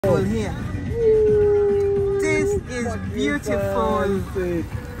beautiful here. This is beautiful.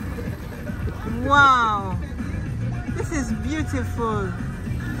 Wow. This is beautiful.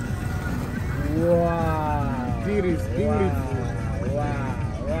 Wow.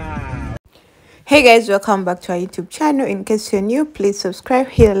 Wow. Hey guys, welcome back to our YouTube channel. In case you're new, please subscribe,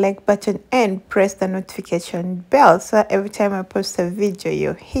 hit the like button and press the notification bell so every time I post a video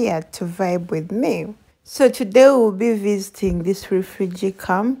you're here to vibe with me. So today we'll be visiting this refugee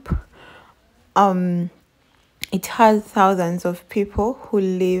camp. It has thousands of people who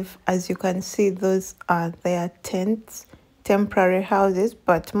live. As you can see, those are their tents, temporary houses,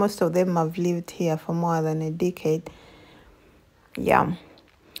 but most of them have lived here for more than a decade. Yeah.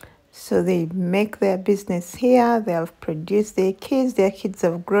 So they make their business here. They have produced their kids. Their kids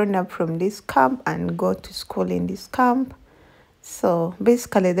have grown up from this camp and go to school in this camp. So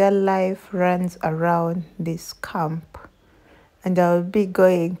basically their life runs around this camp. And I'll be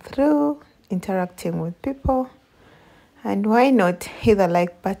going through, interacting with people. And why not hit the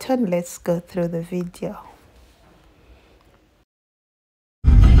like button? Let's go through the video.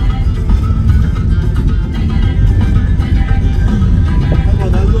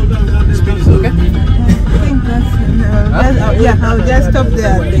 Yeah, I'll just stop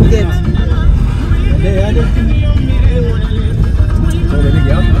there at the gate.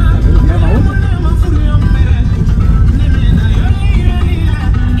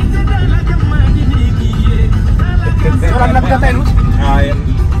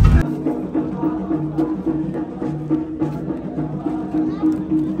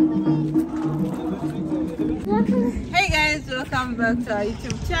 Hey guys, welcome back to our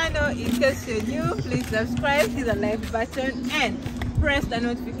YouTube channel. In case you're new, please subscribe, hit the like button and press the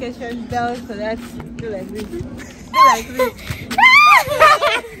notification bell so that you do like this. Do like this.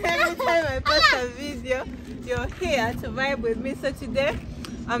 Every time I post a video, you're here to vibe with me. So today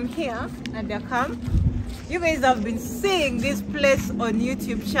I'm here at the camp. You guys have been seeing this place on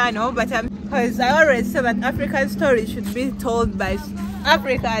YouTube channel, but because I always say that African stories should be told by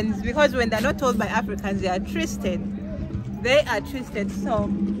Africans, because when they're not told by Africans, they are twisted. They are twisted. So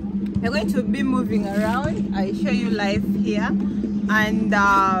we're going to be moving around. I show you life here, and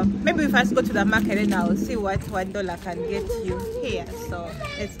maybe we first go to the market and I'll see what $1 can get you here. So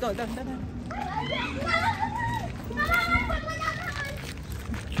let's go.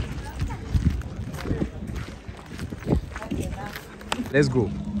 Let's go.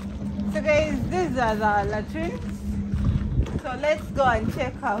 So guys, these are the latrines. So let's go and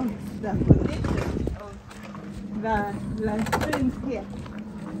check out the condition of the latrines here.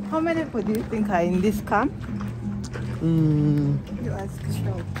 How many people do you think are in this camp? You ask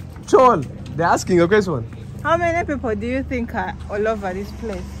Sean. Sean, they're asking a question. How many people do you think are all over this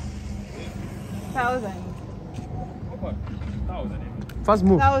place? Thousands. First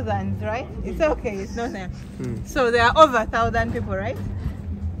move. Thousands, right? It's okay, it's not there. So there are over 1,000 people, right?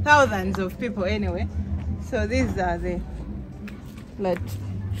 Thousands of people anyway. So these are the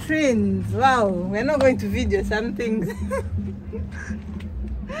latrines. Wow, we're not going to video some things.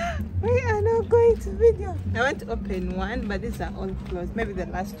 We are not going to video. I want to open one, but these are all closed. Maybe the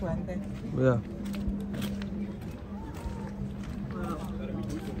last one then. Yeah.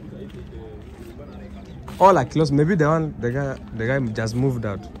 All are closed. Maybe the guy just moved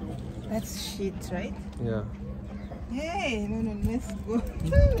out. That's shit, right? Yeah. Hey, no, let's go.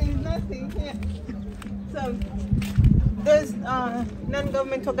 There's nothing here. So those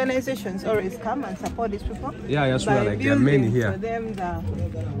non-government organizations always come and support these people. Yeah, sure. Like there are many here. For them, the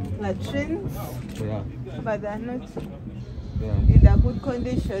latrines. Yeah. But they're not in the good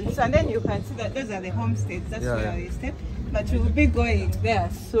conditions. And then you can see that those are the homesteads. That's where we stay. But we'll be going there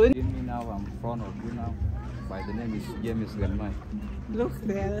soon. Now I'm in front of you now. By the name is James Ganmai. Look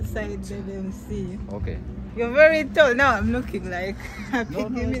the other side, let them see you. Okay. You're very tall. Now I'm looking like happy. No,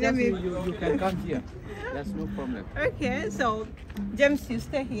 you can come here. That's no problem. Okay, so James, you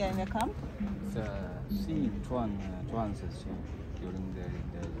stay here in the camp?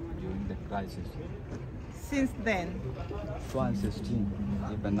 During the crisis. Since then? 2016,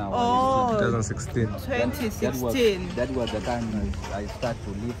 even now. Oh, 2016. 2016. That was the time I started to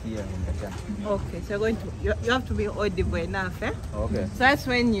live here in the camp. Okay, so you're going to, you have to be audible enough, eh? Okay. So that's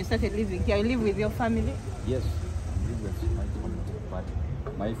when you started living here. You live with your family? Yes, I live with my family, but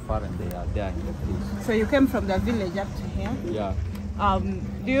my parents, they are there in the place. So you came from the village up to here? Yeah.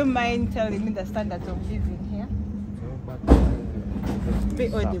 Do you mind telling me the standards of living here?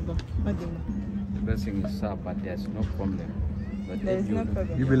 Be audible. Everything is up, but there's no problem. But There's no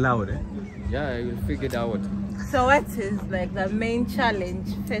problem. You be loud, eh? Yeah, I will figure it out. So what is like the main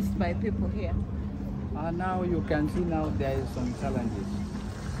challenge faced by people here? Now you can see now there is some challenges.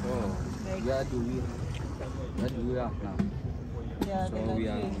 So Where do we are now? Yeah, So we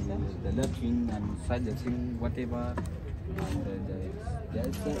are the left wing and side the thing, whatever.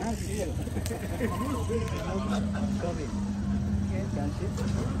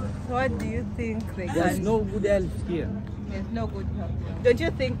 What do you think they There's can? no good health here. There's no good help. Don't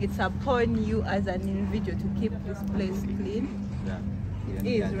you think it's upon you as an individual to keep this place clean? Yeah. It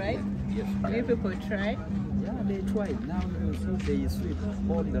is, right? Yes. Many people try. Yeah, they try. Now you see they sweep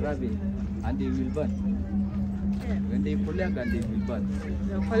all the rubbish and they will burn. Yeah. When they collect and they will burn.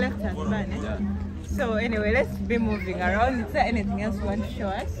 They'll collect and burn it. Yeah. So anyway, let's be moving around. Is there anything else you want to show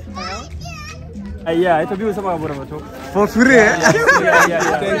us around? Yeah, it's a beautiful about it. For free, eh?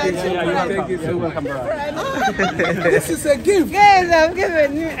 Thank you so much. This is a gift. Guys, I've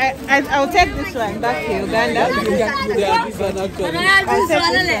given you. I'll take this one back to Uganda. I'll take this one to Uganda.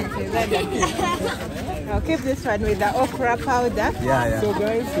 I'll keep this one with the okra powder. Yeah. So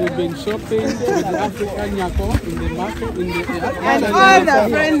guys, we've been shopping the African yako in the market And all the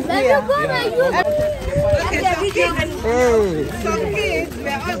friends here. Okay, some kids,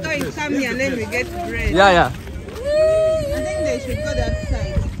 we're all going to come here and then we get bread. Yeah. I think they should go that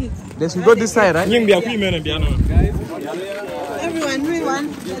side. Kids. They should go this side, right? Everyone, we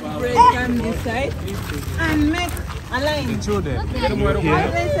want to get bread come this side and make a line. The children. How do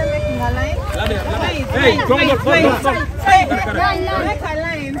they say making a line? Wait. Make a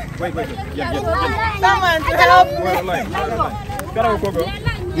line. Someone to help me.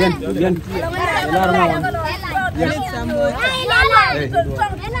 Need some water.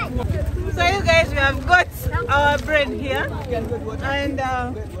 So you guys, we have got our bread here. And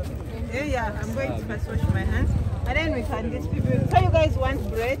yeah, I'm going to first wash my hands. And then we can distribute. So you guys want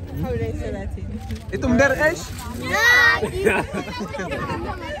bread? How do I say that in? Itum der esh?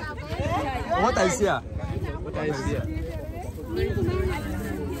 What I see?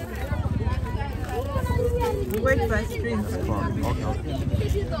 Wait for string.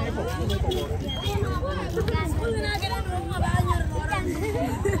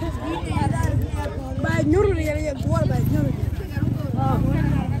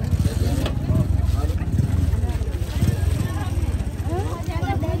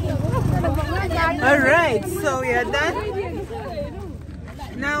 Alright, so we are done.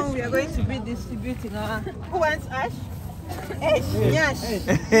 Now we are going to be distributing our. Who wants ash? Ash. Yes.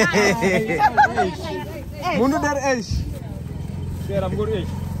 Munu der esh.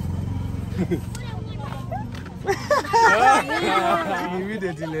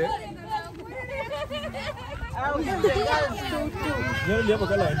 Immediately. I'll give the girls two.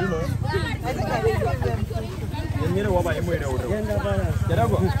 I think I will give them two.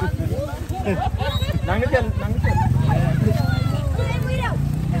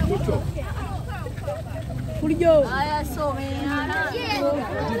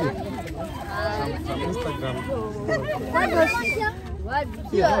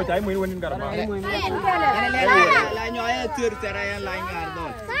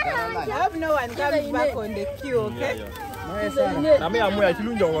 I hope no one comes back on the queue, okay?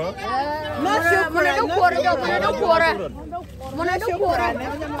 No shukran.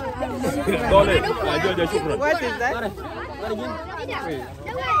 What is that?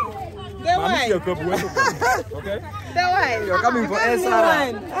 The wine. Okay. The wine. You're coming for You gave me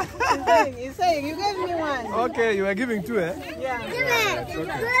Sarah. one. He's saying you gave me one. Okay, you are giving two, eh? Yeah.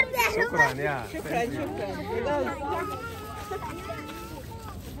 Shukran, yeah. Shukran.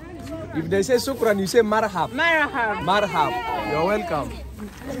 If they say shukran, you say marhab. Marahab. Marhab. You're welcome.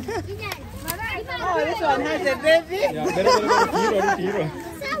 Oh, this one has a baby.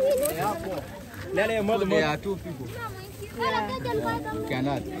 There are two people. You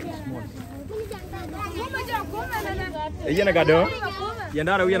cannot. It's small.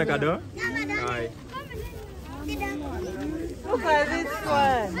 Look at this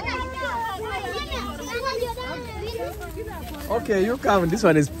one. Okay, you come. This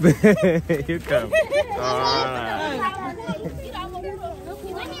one is you come.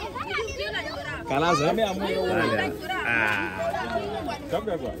 Kalas,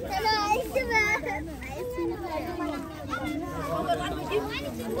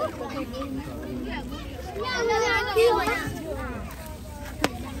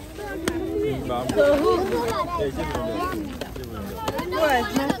 So who has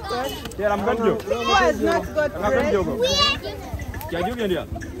not got? Who has not got bread?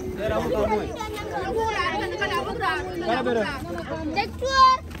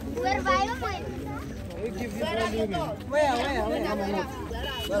 Where?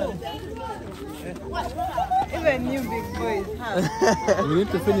 Even you big boys have. We need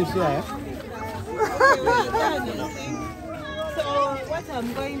to finish here. So what what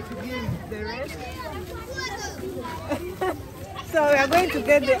I'm going to give the rest. So we are going to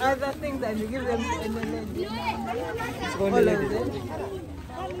get the other things and we give them to the lady. All of them.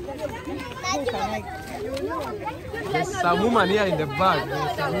 Who can I? There's some woman here in the back.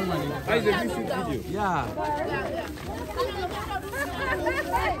 There's some woman in the back. Video. Yeah.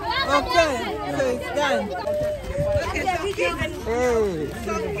 Okay, so it's done. Okay, so kids,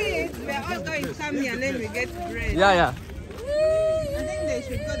 Hey. we are all going to come here and then we get bread. Yeah, yeah. I think they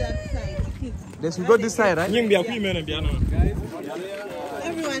should go that side. Kids. They should go this side, right?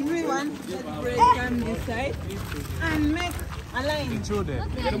 Everyone, we want bread come this side and make a line. Children.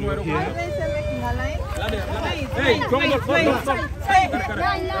 How do they say making a line? Hey, come on,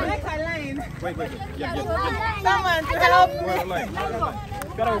 Make a line. Someone to help me.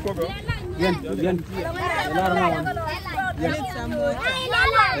 Bien. Need some water.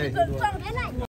 Hey.